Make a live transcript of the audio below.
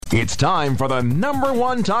It's time for the number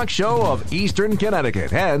one talk show of Eastern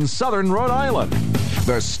Connecticut and Southern Rhode Island.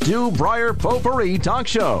 The Stu Breyer Potpourri Talk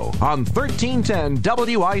Show on 1310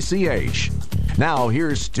 WICH. Now,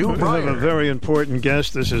 here's Stu Breyer. We have a very important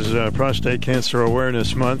guest. This is Prostate Cancer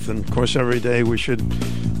Awareness Month, and of course, every day we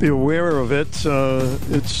should be aware of it.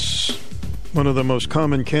 It's one of the most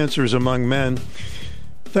common cancers among men.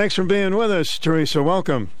 Thanks for being with us, Theresa.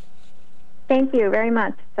 Welcome. Thank you very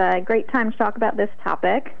much. It's a great time to talk about this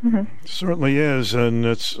topic. It certainly is, and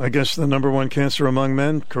it's, I guess, the number one cancer among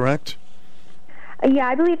men, correct? Yeah,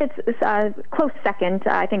 I believe it's close second.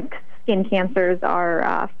 I think skin cancers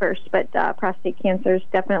are first, but prostate cancer is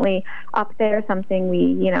definitely up there, something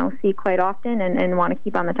we see quite often and want to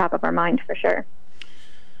keep on the top of our mind for sure.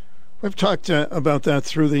 We've talked about that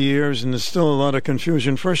through the years, and there's still a lot of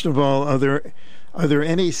confusion. First of all, are there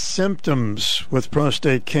any symptoms with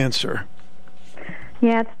prostate cancer?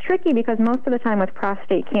 Yeah, it's tricky because most of the time with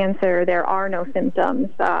prostate cancer, there are no symptoms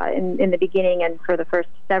in the beginning and for the first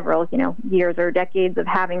several, years or decades of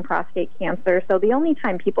having prostate cancer. So the only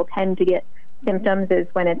time people tend to get symptoms is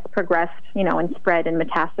when it's progressed, and spread and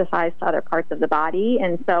metastasized to other parts of the body.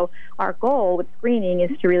 And so our goal with screening is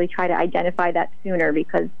to really try to identify that sooner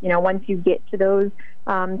because, once you get to those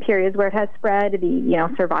periods where it has spread,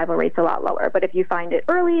 the survival rate's a lot lower. But if you find it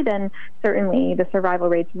early, then certainly the survival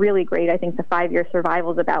rate's really great. I think the 5-year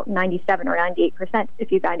survival is about 97 or 98%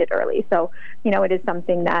 if you find it early. So, it is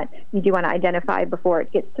something that you do want to identify before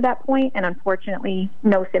it gets to that point. And unfortunately,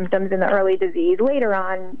 no symptoms in the early disease. Later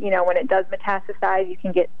on, when it does metastasize, you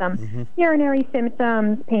can get some urinary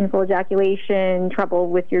symptoms, painful ejaculation, trouble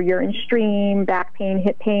with your urine stream, back pain,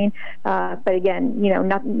 hip pain. But again,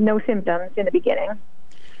 no symptoms in the beginning.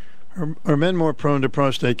 Are men more prone to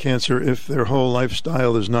prostate cancer if their whole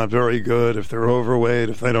lifestyle is not very good, if they're overweight,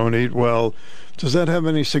 if they don't eat well? Does that have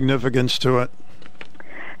any significance to it?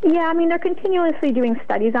 Yeah, they're continuously doing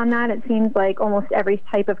studies on that. It seems like almost every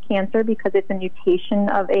type of cancer, because it's a mutation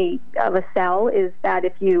of a cell, is that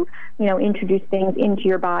if you introduce things into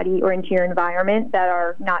your body or into your environment that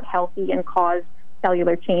are not healthy and cause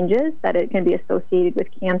cellular changes, that it can be associated with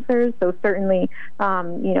cancers. So certainly,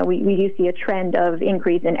 we do see a trend of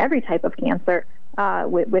increase in every type of cancer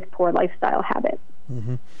with poor lifestyle habits.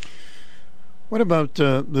 Mm-hmm. What about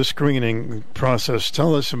the screening process?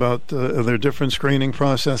 Tell us about are there different screening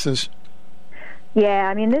processes?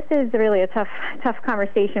 Yeah, this is really a tough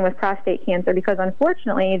conversation with prostate cancer because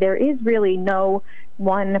unfortunately there is really no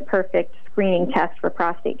one perfect screening test for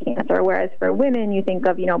prostate cancer, whereas for women you think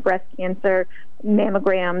of, breast cancer,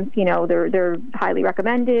 mammograms, they're highly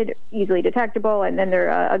recommended, easily detectable, and then they're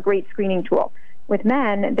a great screening tool. With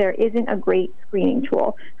men, there isn't a great screening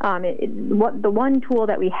tool. The one tool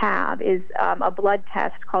that we have is a blood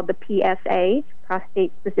test called the PSA,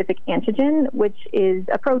 prostate-specific antigen, which is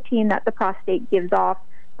a protein that the prostate gives off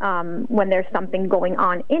when there's something going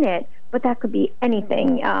on in it, but that could be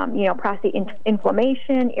anything, prostate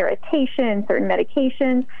inflammation, irritation, certain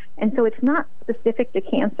medications, and so it's not specific to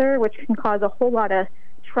cancer, which can cause a whole lot of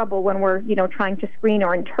trouble when we're, trying to screen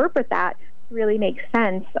or interpret that to really make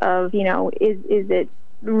sense of, is it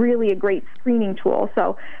really a great screening tool.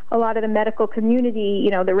 So a lot of the medical community,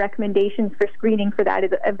 the recommendations for screening for that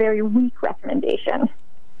is a very weak recommendation.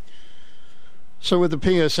 So with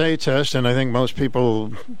the PSA test, and I think most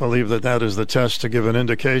people believe that is the test to give an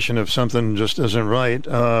indication if something just isn't right,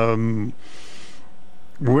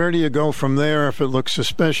 where do you go from there if it looks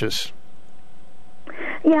suspicious?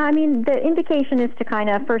 Yeah, the indication is to kind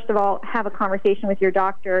of, first of all, have a conversation with your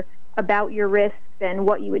doctor about your risks and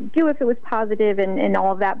what you would do if it was positive and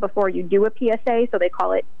all of that before you do a PSA. So they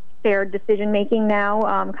call it shared decision making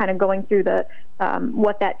now, kind of going through the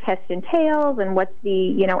what that test entails and what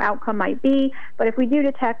the outcome might be. But if we do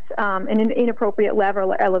detect an inappropriate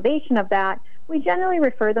level or elevation of that, we generally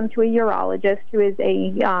refer them to a urologist who is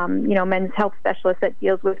a men's health specialist that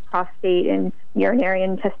deals with prostate and urinary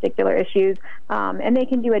and testicular issues, and they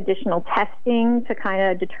can do additional testing to kind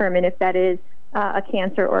of determine if that is a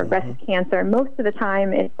cancer or aggressive cancer. Most of the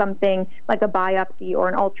time it's something like a biopsy or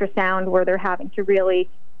an ultrasound where they're having to really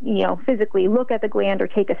physically look at the gland or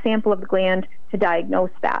take a sample of the gland to diagnose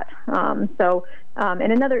that. And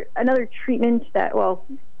another treatment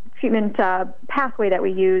pathway that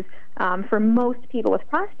we use for most people with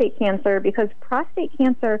prostate cancer, because prostate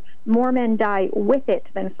cancer, more men die with it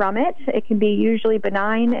than from it. It can be usually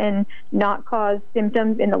benign and not cause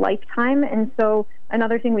symptoms in the lifetime. And so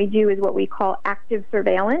another thing we do is what we call active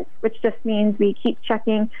surveillance, which just means we keep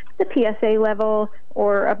checking the PSA level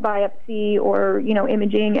or a biopsy or,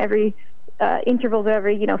 imaging every intervals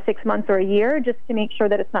every, 6 months or a year, just to make sure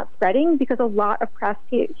that it's not spreading, because a lot of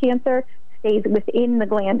prostate cancer stays within the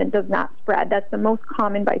gland and does not spread. That's the most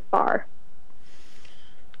common by far.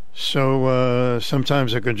 So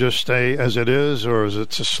sometimes it could just stay as it is, or is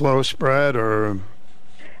it a slow spread, or...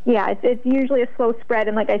 Yeah, it's usually a slow spread,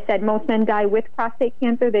 and like I said, most men die with prostate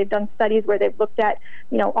cancer. They've done studies where they've looked at,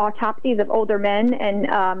 autopsies of older men, and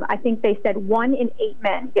I think they said 1 in 8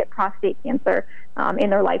 men get prostate cancer in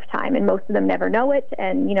their lifetime, and most of them never know it,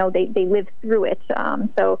 and, they live through it.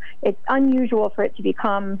 So it's unusual for it to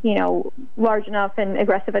become, large enough and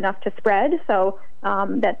aggressive enough to spread. So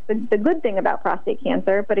that's the good thing about prostate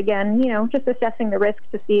cancer. But again, just assessing the risk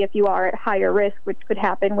to see if you are at higher risk, which could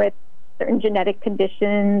happen with certain genetic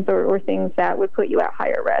conditions or things that would put you at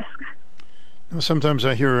higher risk. Sometimes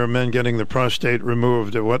I hear men getting the prostate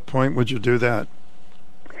removed. At what point would you do that?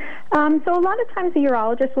 So a lot of times the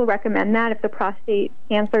urologist will recommend that if the prostate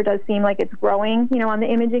cancer does seem like it's growing, on the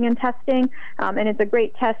imaging and testing. And it's a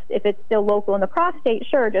great test if it's still local in the prostate.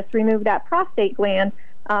 Sure, just remove that prostate gland.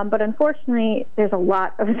 But unfortunately, there's a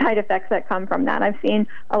lot of side effects that come from that. I've seen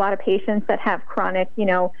a lot of patients that have chronic,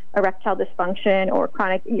 erectile dysfunction or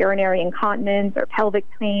chronic urinary incontinence or pelvic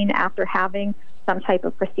pain after having some type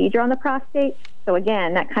of procedure on the prostate. So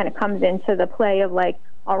again, that kind of comes into the play of like,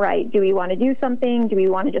 all right, do we want to do something? Do we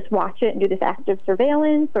want to just watch it and do this active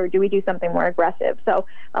surveillance, or do we do something more aggressive? So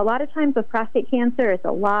a lot of times with prostate cancer, it's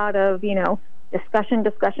a lot of,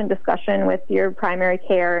 discussion with your primary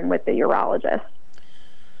care and with the urologist.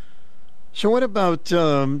 So what about,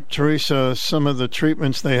 Theresa, some of the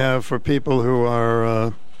treatments they have for people who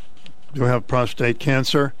who have prostate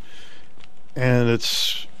cancer, and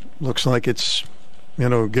looks like it's,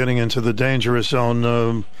 getting into the dangerous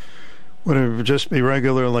zone? Would it just be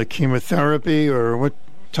regular, like chemotherapy, or what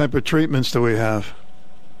type of treatments do we have?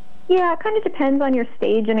 Yeah, it kind of depends on your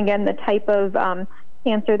stage and, again, the type of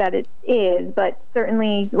cancer that it is, but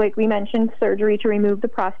certainly, like we mentioned, surgery to remove the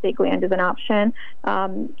prostate gland is an option.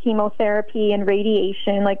 Chemotherapy and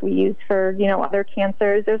radiation, like we use for, other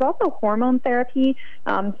cancers. There's also hormone therapy.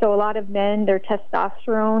 So a lot of men, their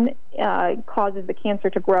testosterone causes the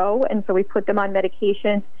cancer to grow, and so we put them on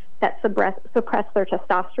medications that suppress their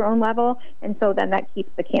testosterone level, and so then that keeps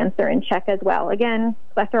the cancer in check as well. Again,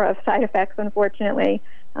 plethora of side effects, unfortunately.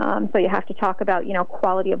 So you have to talk about,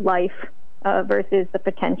 quality of life versus the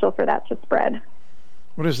potential for that to spread.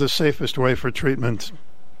 What is the safest way for treatment?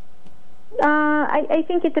 I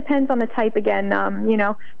think it depends on the type. Again,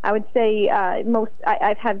 I would say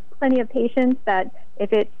I've had plenty of patients that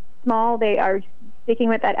if it's small, they are sticking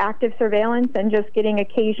with that active surveillance and just getting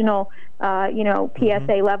occasional,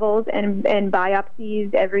 PSA levels and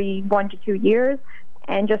biopsies every 1 to 2 years,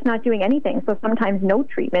 and just not doing anything. So sometimes no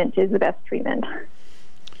treatment is the best treatment.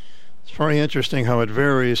 It's very interesting how it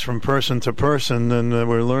varies from person to person, and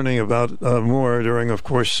we're learning about more during, of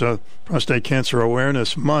course, Prostate Cancer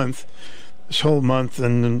Awareness Month, this whole month.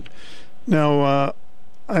 And now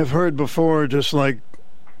I've heard before, just like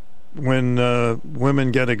when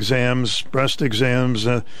women get exams, breast exams,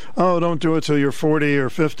 don't do it till you're 40 or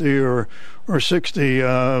 50 or 60.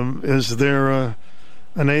 Is there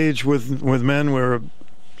an age with men where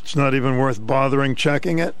it's not even worth bothering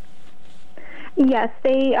checking it? Yes,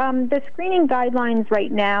 the screening guidelines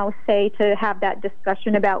right now say to have that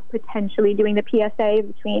discussion about potentially doing the PSA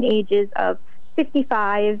between ages of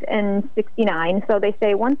 55 and 69. So they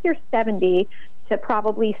say once you're 70 to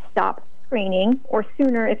probably stop screening, or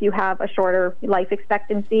sooner if you have a shorter life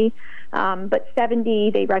expectancy. But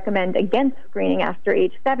 70, they recommend against screening after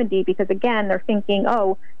age 70 because, again, they're thinking,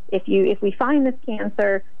 if we find this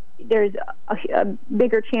cancer, there's a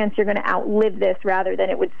bigger chance you're going to outlive this rather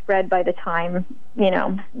than it would spread by the time,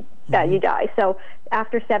 that you die. So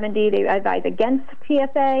after 70, they advise against PSA,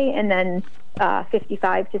 and then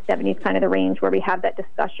 55 to 70 is kind of the range where we have that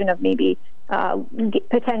discussion of maybe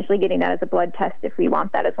potentially getting that as a blood test if we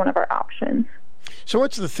want that as one of our options. So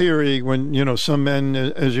what's the theory when, some men,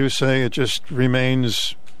 as you say, it just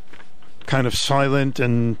remains kind of silent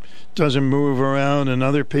and doesn't move around, and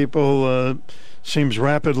other people seems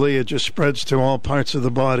rapidly it just spreads to all parts of the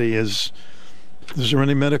body? Is there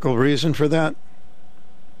any medical reason for that?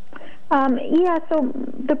 So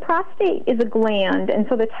the prostate is a gland, and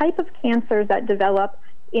so the type of cancers that develop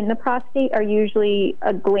in the prostate are usually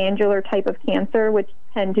a glandular type of cancer, which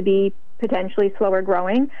tend to be potentially slower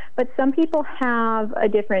growing. But some people have a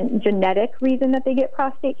different genetic reason that they get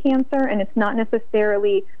prostate cancer, and it's not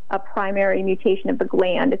necessarily a primary mutation of the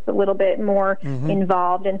gland. It's a little bit more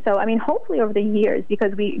involved. And so, hopefully over the years,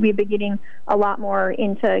 because we've been getting a lot more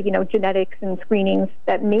into, genetics and screenings,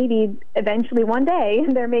 that maybe eventually one day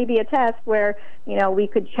there may be a test where, we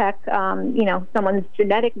could check, someone's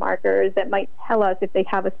genetic markers that might tell us if they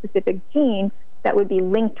have a specific gene that would be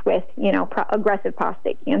linked with, aggressive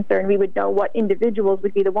prostate cancer, and we would know what individuals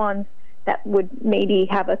would be the ones that would maybe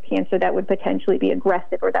have a cancer that would potentially be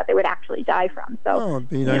aggressive or that they would actually die from. So, it'd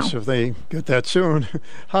be nice if they get that soon.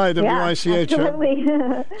 Hi, WICH. Absolutely.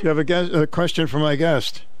 Do you have a question for my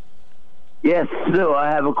guest? Yes, Sue,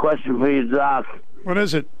 I have a question for you, Doc. What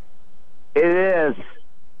is it? It is,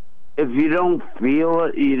 if you don't feel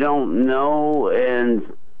it, you don't know,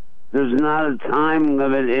 and there's not a time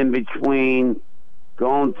limit in between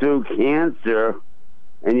going through cancer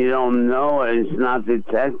and you don't know it, it's not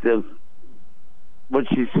detective. What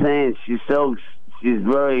she's saying, she's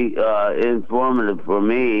very informative for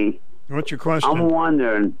me. What's your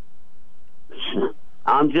question?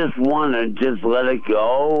 I'm just wondering, just let it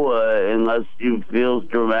go unless you feel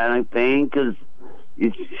dramatic pain, because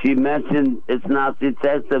she mentioned it's not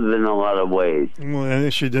detective in a lot of ways. Well, I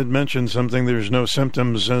think she did mention something. There's no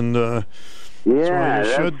symptoms, and that's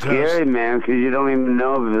scary, man, because you don't even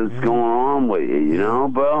know if it's going on with you. You know,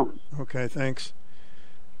 bro. Okay, thanks.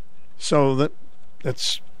 So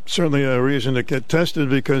that's certainly a reason to get tested,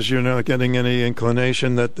 because you're not getting any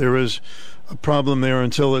inclination that there is a problem there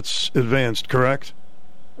until it's advanced. Correct?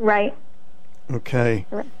 Right. Okay.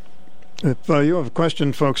 Correct. If you have a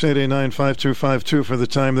question, folks, 889-5252 for the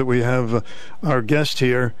time that we have our guest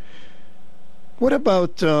here. What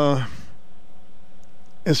about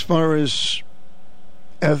as far as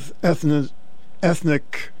ethnic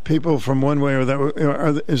people from one way or that way?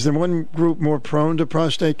 Is there one group more prone to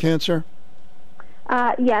prostate cancer?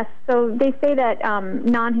 Yes. So they say that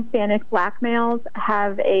non-Hispanic black males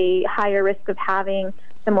have a higher risk of having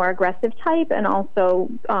the more aggressive type, and also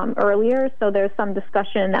earlier. So there's some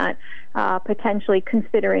discussion that potentially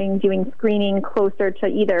considering doing screening closer to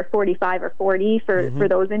either 45 or 40 for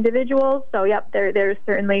those individuals. So, yep, there's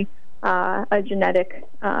certainly a genetic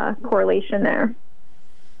correlation there.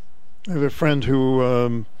 I have a friend who,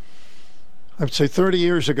 I would say 30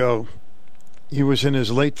 years ago, he was in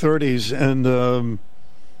his late 30s and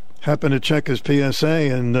happened to check his PSA,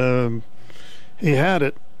 and he had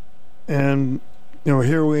it. And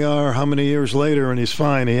here we are how many years later, and he's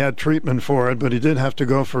fine. He had treatment for it, but he did have to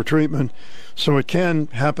go for treatment. So it can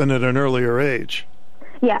happen at an earlier age.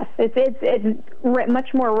 Yes, it's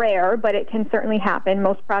much more rare, but it can certainly happen.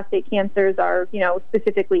 Most prostate cancers are,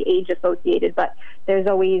 specifically age associated, but there's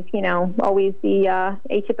always the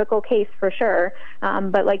atypical case for sure.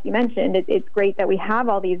 But like you mentioned, it's great that we have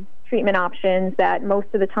all these treatment options that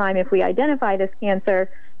most of the time, if we identify this cancer,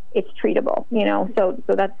 it's treatable, so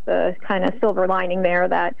that's the kind of silver lining there,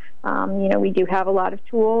 that, we do have a lot of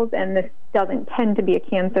tools, and this doesn't tend to be a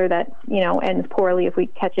cancer that, ends poorly if we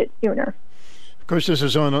catch it sooner. Of course, this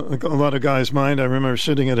is on a lot of guys' mind. I remember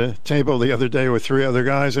sitting at a table the other day with 3 other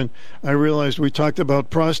guys, and I realized we talked about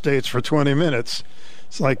prostates for 20 minutes.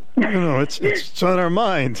 It's like, it's on our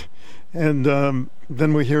mind. And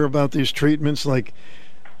then we hear about these treatments, like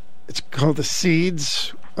it's called the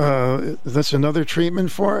seeds. That's another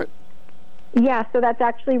treatment for it? Yeah, so that's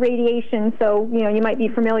actually radiation. So, you might be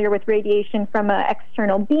familiar with radiation from an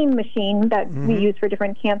external beam machine that we use for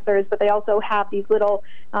different cancers, but they also have these little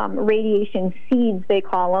radiation seeds, they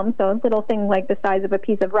call them. So a little thing like the size of a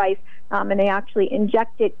piece of rice, and they actually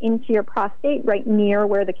inject it into your prostate right near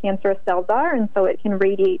where the cancerous cells are, and so it can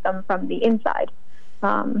radiate them from the inside.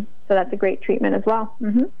 So that's a great treatment as well.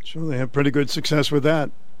 So they have pretty good success with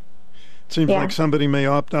that. Seems like somebody may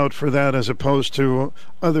opt out for that as opposed to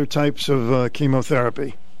other types of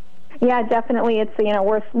chemotherapy. Yeah, definitely. It's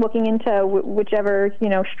worth looking into whichever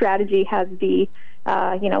strategy has the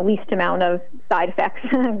least amount of side effects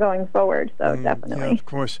going forward. So definitely. Yeah, of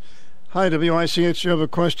course. Hi, WICH. You have a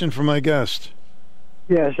question for my guest?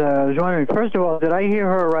 Yes, I was wondering. First of all, did I hear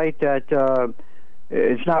her right that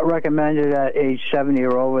it's not recommended at age 70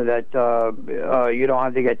 or over that you don't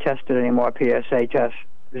have to get tested anymore, PSA tests?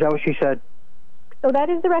 Is that what she said? So that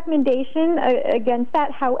is the recommendation against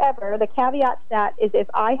that. However, the caveat to that is if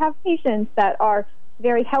I have patients that are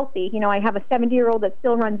very healthy, I have a 70-year-old that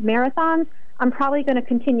still runs marathons, I'm probably going to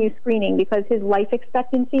continue screening because his life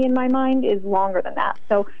expectancy in my mind is longer than that.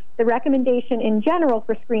 So the recommendation in general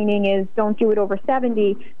for screening is don't do it over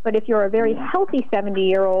 70, but if you're a very healthy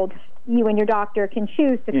 70-year-old, you and your doctor can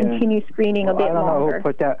choose to continue screening a bit longer.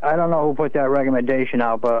 I don't know who put that recommendation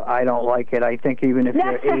out, but I don't like it. I think even if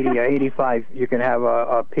you're 80 or 85, you can have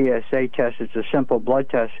a PSA test. It's a simple blood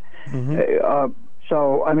test.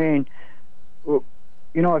 So I mean, if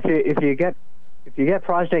you get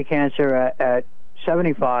prostate cancer at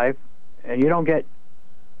 75 and you don't get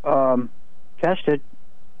tested,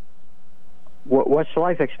 what's the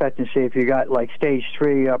life expectancy if you got like stage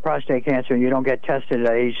 3 prostate cancer and you don't get tested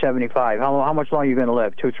at age 75? How much longer are you going to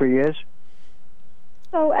live? 2-3 years?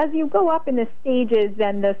 So as you go up in the stages,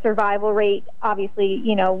 then the survival rate obviously,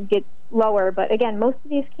 gets lower. But again, most of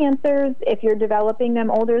these cancers, if you're developing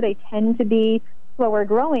them older, they tend to be slower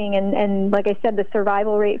growing. And like I said, the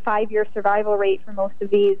survival rate, 5-year survival rate for most of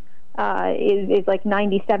these is like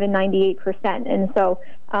 97, 98%. And so,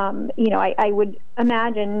 I would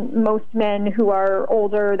imagine most men who are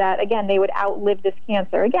older that, again, they would outlive this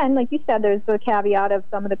cancer. Again, like you said, there's the caveat of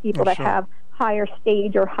some of the people that have higher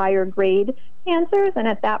stage or higher grade cancers, and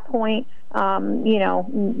at that point,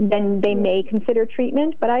 then they may consider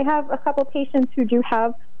treatment. But I have a couple patients who do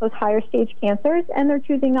have those higher stage cancers, and they're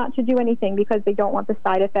choosing not to do anything because they don't want the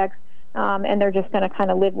side effects, and they're just going to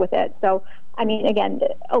kind of live with it. So, I mean, again,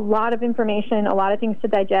 a lot of information, a lot of things to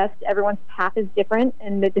digest. Everyone's path is different,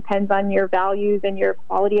 and it depends on your values and your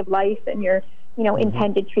quality of life and your,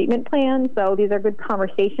 intended treatment plan. So these are good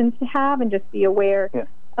conversations to have, and just be aware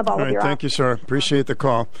of all of your options. Thank you, sir. Appreciate the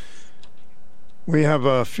call. We have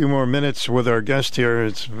a few more minutes with our guest here.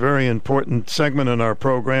 It's a very important segment in our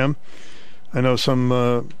program. I know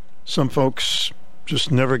some folks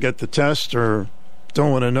just never get the test or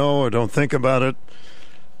don't want to know or don't think about it.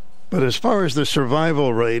 But as far as the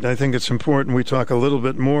survival rate, I think it's important we talk a little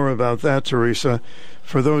bit more about that, Theresa.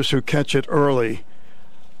 For those who catch it early,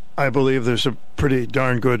 I believe there's a pretty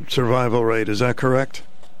darn good survival rate. Is that correct?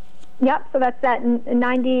 Yep, so that's that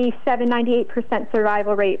 97, 98%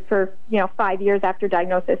 survival rate for 5 years after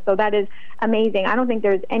diagnosis. So that is amazing. I don't think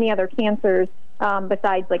there's any other cancers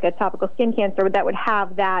besides like a topical skin cancer that would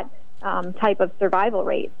have that type of survival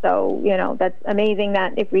rate. So, that's amazing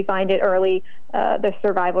that if we find it early, the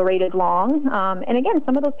survival rate is long. And again,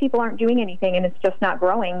 some of those people aren't doing anything and it's just not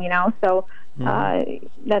growing, so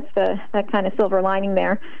that's that kind of silver lining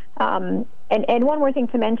there. And one more thing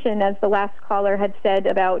to mention, as the last caller had said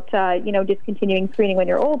about, discontinuing screening when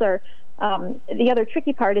you're older, the other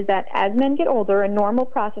tricky part is that as men get older, a normal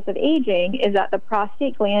process of aging is that the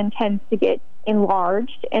prostate gland tends to get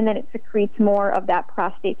enlarged, and then it secretes more of that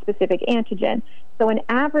prostate-specific antigen. So an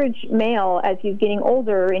average male, as he's getting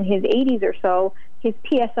older, in his 80s or so, his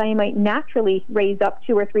PSA might naturally raise up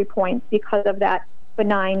 2 or 3 points because of that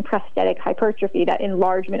benign prostatic hypertrophy, that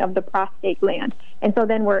enlargement of the prostate gland. And so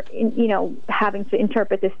then we're, having to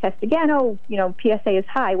interpret this test again. PSA is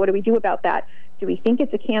high. What do we do about that? Do we think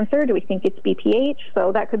it's a cancer? Do we think it's BPH?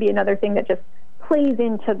 So that could be another thing that just plays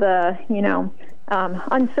into the,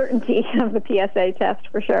 uncertainty of the PSA test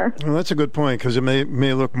for sure. Well, that's a good point, because it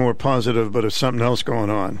may look more positive, but it's something else going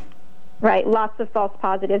on. Right, lots of false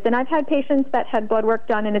positives. And I've had patients that had blood work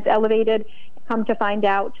done and it's elevated, come to find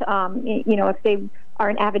out, if they are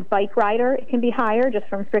an avid bike rider, it can be higher just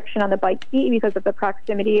from friction on the bike seat because of the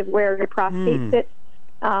proximity of where your prostate sits.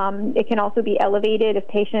 It can also be elevated if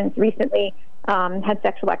patients recently had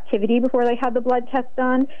sexual activity before they had the blood test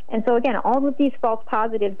done. And so, again, all of these false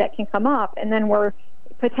positives that can come up, and then we're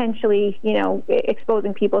potentially,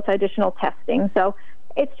 exposing people to additional testing. So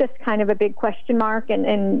it's just kind of a big question mark,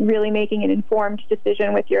 and really making an informed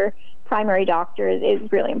decision with your primary doctor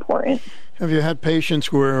is really important. Have you had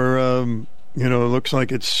patients where, it looks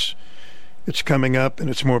like it's coming up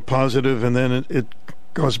and it's more positive, and then it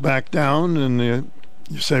goes back down, and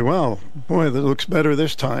you say, well, boy, that looks better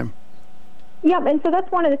this time? Yeah, and so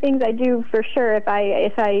that's one of the things I do for sure. If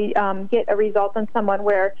I get a result on someone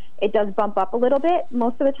where it does bump up a little bit,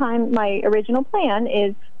 most of the time my original plan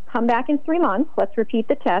is come back in 3 months, let's repeat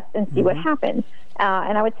the test and see what happens.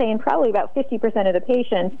 And I would say in probably about 50% of the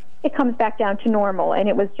patients, it comes back down to normal, and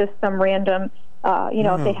it was just some random,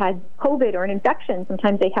 if they had COVID or an infection,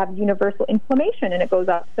 sometimes they have universal inflammation and it goes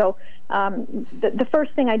up. So the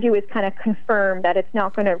first thing I do is kind of confirm that it's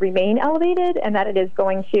not going to remain elevated and that it is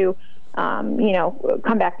going to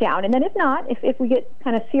come back down. And then if not, if we get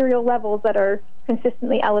kind of serial levels that are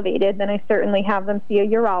consistently elevated, then I certainly have them see a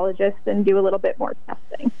urologist and do a little bit more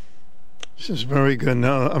testing. This is very good.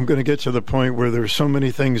 Now I'm going to get to the point where there's so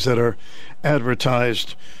many things that are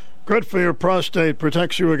advertised. Good for your prostate,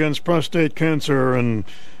 protects you against prostate cancer. And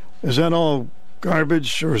is that all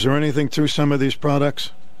garbage, or is there anything to some of these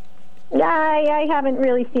products? Yeah, I haven't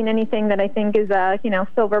really seen anything that I think is a,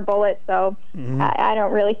 silver bullet, so I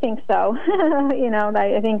don't really think so.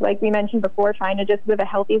 I think, like we mentioned before, trying to just live a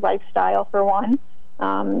healthy lifestyle for one,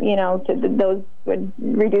 those would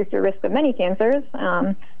reduce your risk of many cancers,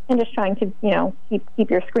 and just trying to,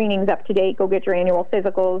 keep your screenings up to date, go get your annual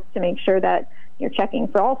physicals to make sure that you're checking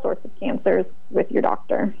for all sorts of cancers with your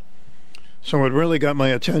doctor. So what really got my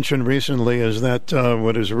attention recently is that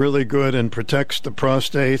what is really good and protects the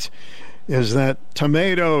prostate is that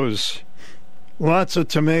tomatoes, lots of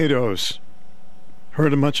tomatoes.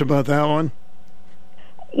 Heard much about that one?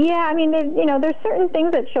 Yeah, I mean, there's certain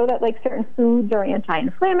things that show that, like, certain foods are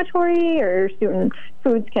anti-inflammatory, or certain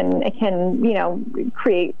foods can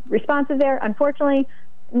create responses there. Unfortunately,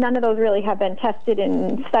 none of those really have been tested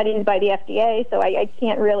in studies by the FDA, so I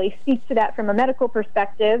can't really speak to that from a medical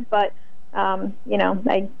perspective. But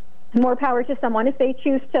more power to someone if they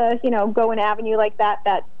choose to, go an avenue like that.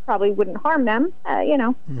 That probably wouldn't harm them,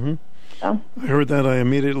 Mm-hmm. So. I heard that. I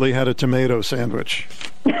immediately had a tomato sandwich.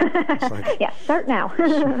 Yeah, start now.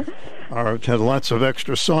 I had lots of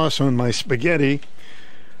extra sauce on my spaghetti.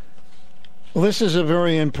 Well, this is a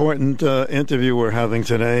very important interview we're having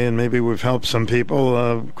today, and maybe we've helped some people.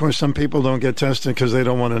 Of course, some people don't get tested because they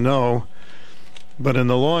don't want to know. But in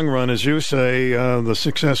the long run, as you say, the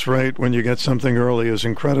success rate when you get something early is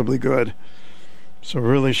incredibly good. So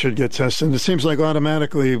really should get tested. It seems like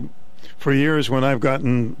automatically, for years when I've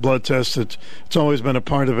gotten blood tests, it's always been a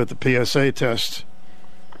part of it, the PSA test.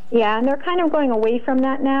 Yeah, and they're kind of going away from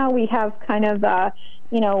that now. We have kind of,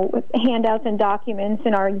 handouts and documents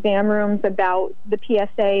in our exam rooms about the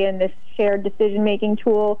PSA and this shared decision-making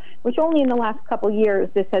tool, which only in the last couple years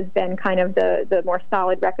this has been kind of the more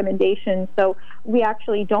solid recommendation. So we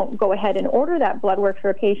actually don't go ahead and order that blood work for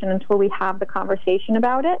a patient until we have the conversation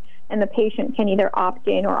about it, and the patient can either opt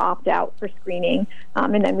in or opt out for screening,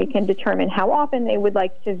 and then we can determine how often they would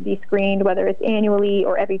like to be screened, whether it's annually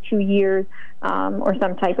or every 2 years, or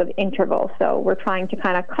some type of interval. So we're trying to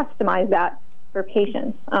kind of customize that for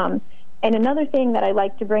patients. And another thing that I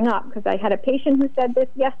like to bring up, because I had a patient who said this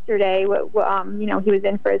yesterday, he was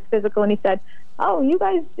in for his physical, and he said, "Oh, you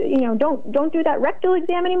guys, don't do that rectal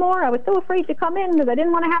exam anymore. I was so afraid to come in because I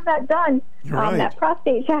didn't want to have that done, right. That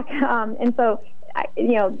prostate check." And so,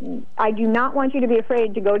 I do not want you to be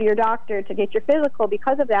afraid to go to your doctor to get your physical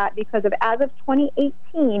because of that, because as of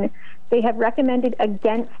 2018, they have recommended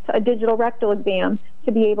against a digital rectal exam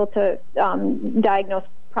to be able to diagnose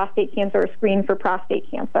prostate cancer or screen for prostate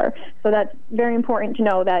cancer. So that's very important to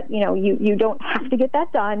know that, you don't have to get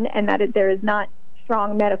that done, and that there is not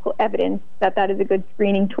strong medical evidence that is a good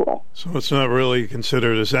screening tool. So it's not really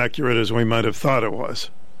considered as accurate as we might have thought it was.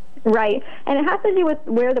 Right. And it has to do with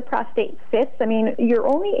where the prostate sits. I mean, you're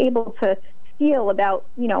only able to feel about,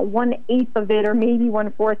 1/8 of it or maybe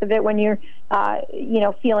 1/4 of it when you're,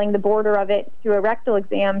 feeling the border of it through a rectal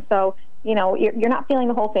exam. So, you're not feeling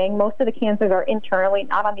the whole thing. Most of the cancers are internally,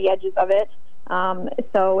 not on the edges of it.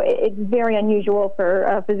 So it's very unusual for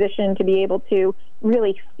a physician to be able to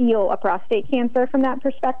really feel a prostate cancer from that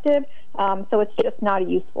perspective. So it's just not a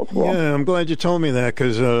useful tool. Yeah, I'm glad you told me that,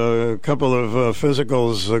 because a couple of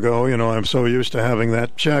physicals ago, I'm so used to having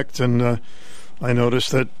that checked, and I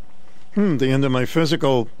noticed that the end of my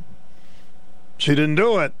physical, she didn't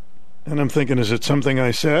do it. And I'm thinking, is it something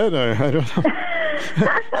I said? I don't know.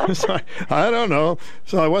 So I don't know.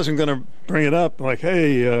 So I wasn't going to bring it up like,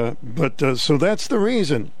 hey, so that's the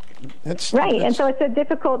reason. That's and so it's a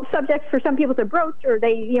difficult subject for some people to broach, or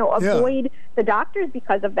they, avoid the doctors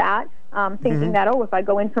because of that, thinking that, if I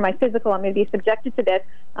go in for my physical, I'm going to be subjected to this.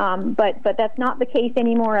 But that's not the case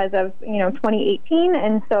anymore as of 2018,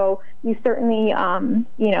 and so you certainly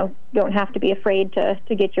don't have to be afraid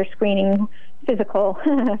to get your screening physical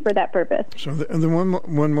for that purpose. So then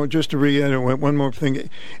one more, just to reiterate, one more thing.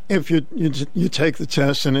 If you take the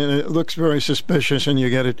test and it looks very suspicious and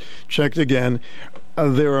you get it checked again,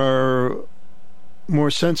 there are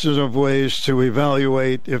more sensitive ways to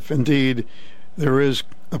evaluate if indeed there is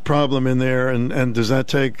a problem in there, and does that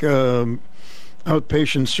take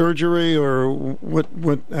outpatient surgery, or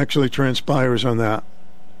what actually transpires on that?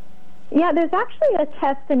 Yeah, there's actually a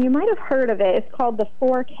test, and you might have heard of it. It's called the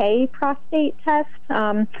 4K prostate test,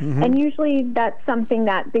 and usually that's something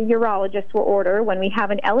that the urologist will order when we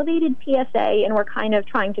have an elevated PSA and we're kind of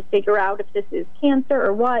trying to figure out if this is cancer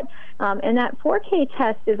or what. And that 4K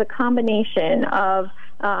test is a combination of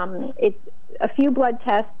it's a few blood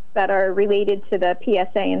tests that are related to the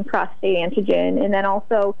PSA and prostate antigen, and then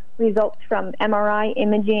also results from MRI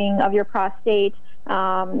imaging of your prostate,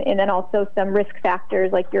 and then also some risk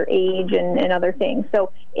factors like your age and other things.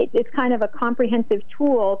 So it's kind of a comprehensive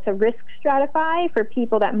tool to risk stratify for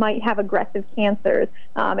people that might have aggressive cancers,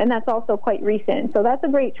 and that's also quite recent. So that's a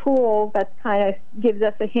great tool that kind of gives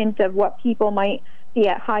us a hint of what people might be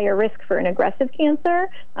at higher risk for an aggressive cancer.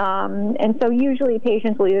 And so usually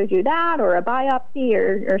patients will either do that or a biopsy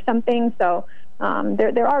or something. So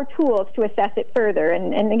there are tools to assess it further.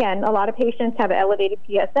 And again, a lot of patients have an elevated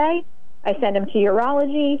PSA. I send them to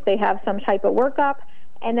urology. They have some type of workup,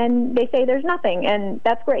 and then they say there's nothing, and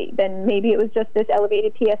that's great. Then maybe it was just this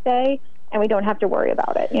elevated PSA, and we don't have to worry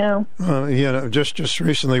about it, Just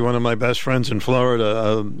recently, one of my best friends in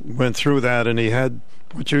Florida went through that, and he had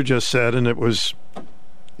what you just said, and it was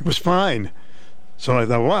he was fine. So I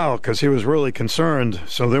thought, wow, because he was really concerned.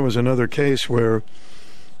 So there was another case where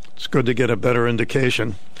it's good to get a better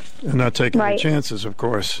indication and not take any chances, of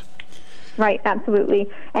course. Right, absolutely.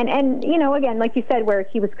 And you know, again, like you said, where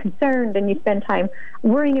he was concerned and you spend time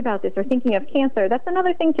worrying about this or thinking of cancer, that's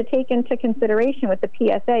another thing to take into consideration with the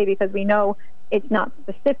PSA, because we know it's not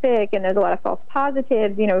specific and there's a lot of false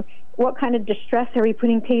positives. You know, what kind of distress are we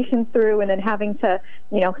putting patients through, and then having to,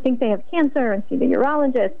 you know, think they have cancer and see the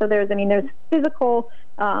urologist. So there's physical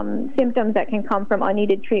symptoms that can come from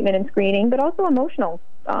unneeded treatment and screening, but also emotional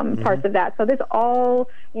parts of that. So this all,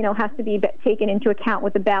 you know, has to be taken into account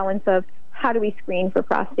with the balance of how do we screen for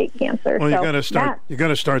prostate cancer. Well, you got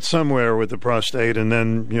to start somewhere with the prostate, and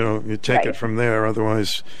then, you know, you take it from there.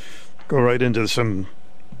 Otherwise, go right into some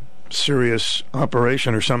serious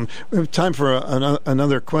operation or something. We have time for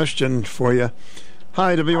another question for you.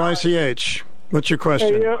 Hi, WICH. What's your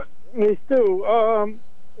question? Hey, Stu.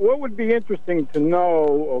 What would be interesting to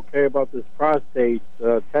know, about this prostate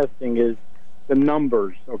testing is the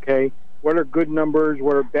numbers, What are good numbers?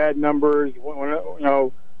 What are bad numbers?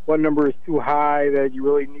 What number is too high that you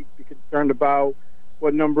really need to be concerned about?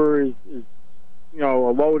 What number is a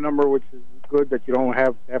low number, which is good, that you don't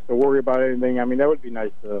have to worry about anything? I mean, that would be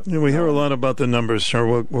nice to... Yeah, we hear a lot about the numbers,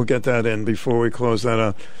 sir. We'll get that in before we close that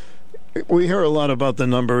up. We hear a lot about the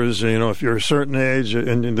numbers. You know, if you're a certain age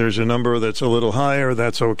and there's a number that's a little higher,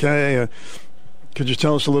 that's okay. Could you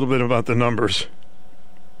tell us a little bit about the numbers?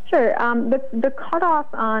 Sure. The cutoff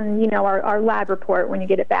on, our lab report when you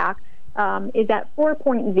get it back is at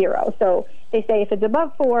 4.0. So they say if it's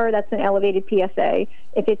above 4, that's an elevated PSA.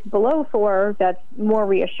 If it's below 4, that's more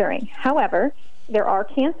reassuring. However, there are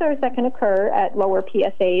cancers that can occur at lower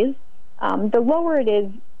PSAs. The lower it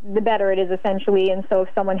is, the better it is, essentially. And so if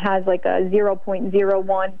someone has like a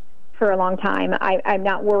 0.01 for a long time, I'm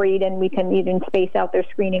not worried, and we can even space out their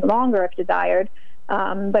screening longer if desired.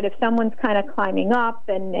 But if someone's kind of climbing up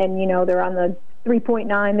and they're on the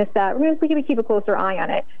 3.9, this, that, we can keep a closer eye on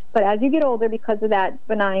it. But as you get older, because of that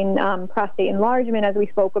benign prostate enlargement, as we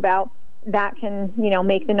spoke about, that can,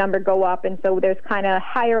 make the number go up. And so there's kind of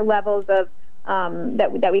higher levels of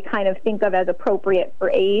that we kind of think of as appropriate for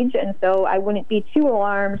age. And so I wouldn't be too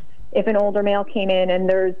alarmed if an older male came in and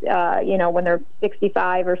there's, when they're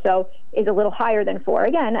 65 or so, is a little higher than 4.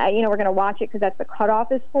 Again, we're going to watch it because that's the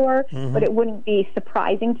cutoff is 4, but it wouldn't be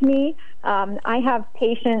surprising to me. I have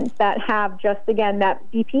patients that have just, again, that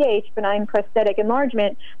BPH, benign prostatic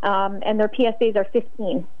enlargement, and their PSAs are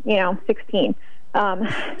 15, 16.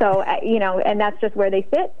 And that's just where they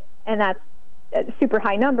sit, and that's a super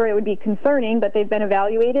high number. It would be concerning, but they've been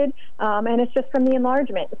evaluated, and it's just from the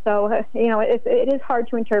enlargement. So, it is hard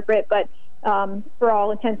to interpret, but for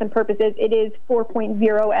all intents and purposes, it is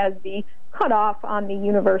 4.0 as the cutoff on the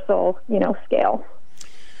universal, scale.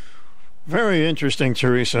 Very interesting,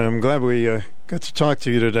 Theresa. I'm glad we got to talk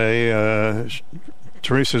to you today.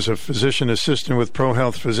 Theresa is a physician assistant with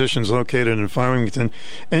ProHealth Physicians located in Farmington.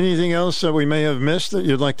 Anything else that we may have missed that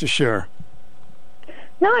you'd like to share?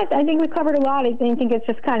 No, I think we covered a lot. I think it's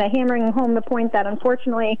just kind of hammering home the point that,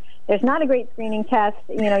 unfortunately, there's not a great screening test.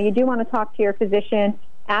 You do want to talk to your physician,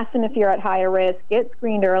 ask them if you're at higher risk, get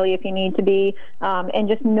screened early if you need to be, and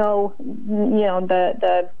just know,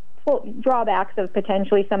 the full drawbacks of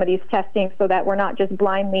potentially some of these testing, so that we're not just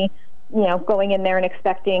blindly, going in there and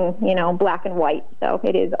expecting, black and white. So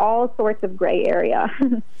it is all sorts of gray area.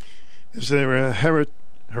 Is there a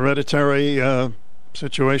hereditary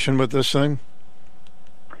situation with this thing?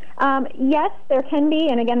 Yes, there can be,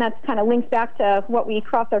 and again, that's kind of links back to what we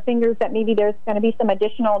cross our fingers that maybe there's going to be some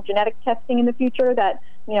additional genetic testing in the future that,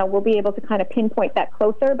 we'll be able to kind of pinpoint that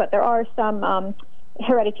closer. But there are some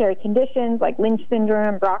hereditary conditions like Lynch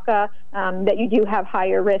syndrome, BRCA, that you do have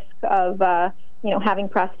higher risk of, having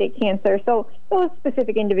prostate cancer. So those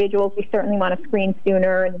specific individuals, we certainly want to screen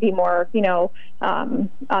sooner and be more, on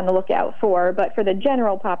the lookout for. But for the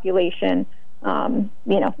general population,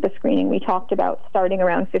 the screening we talked about starting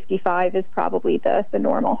around 55 is probably the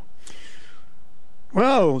normal.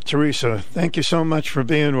 Well, Theresa, thank you so much for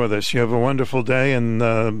being with us. You have a wonderful day, and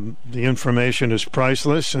the information is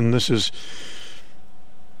priceless. And this is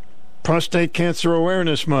Prostate Cancer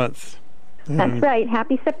Awareness Month. That's right.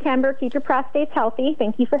 Happy September. Keep your prostates healthy.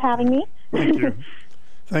 Thank you for having me. Thank you.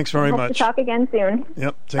 Thanks very much. Hope to talk again soon.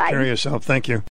 Yep. Take Bye. care of yourself. Thank you.